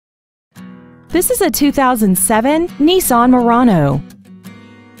This is a 2007 Nissan Murano.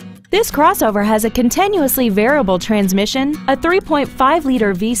 This crossover has a continuously variable transmission, a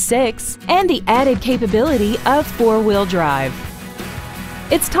 3.5-liter V6, and the added capability of four-wheel drive.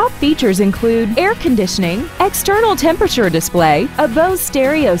 Its top features include air conditioning, external temperature display, a Bose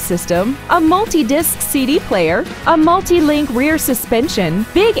stereo system, a multi-disc CD player, a multi-link rear suspension,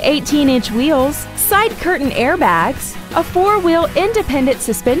 big 18-inch wheels, side curtain airbags, a four-wheel independent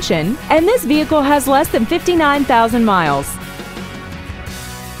suspension, and this vehicle has less than 59,000 miles.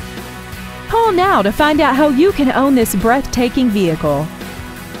 Call now to find out how you can own this breathtaking vehicle.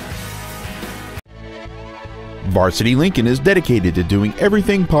 Varsity Lincoln is dedicated to doing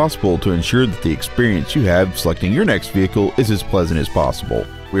everything possible to ensure that the experience you have selecting your next vehicle is as pleasant as possible.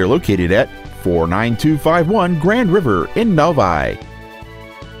 We are located at 49251 Grand River in Novi.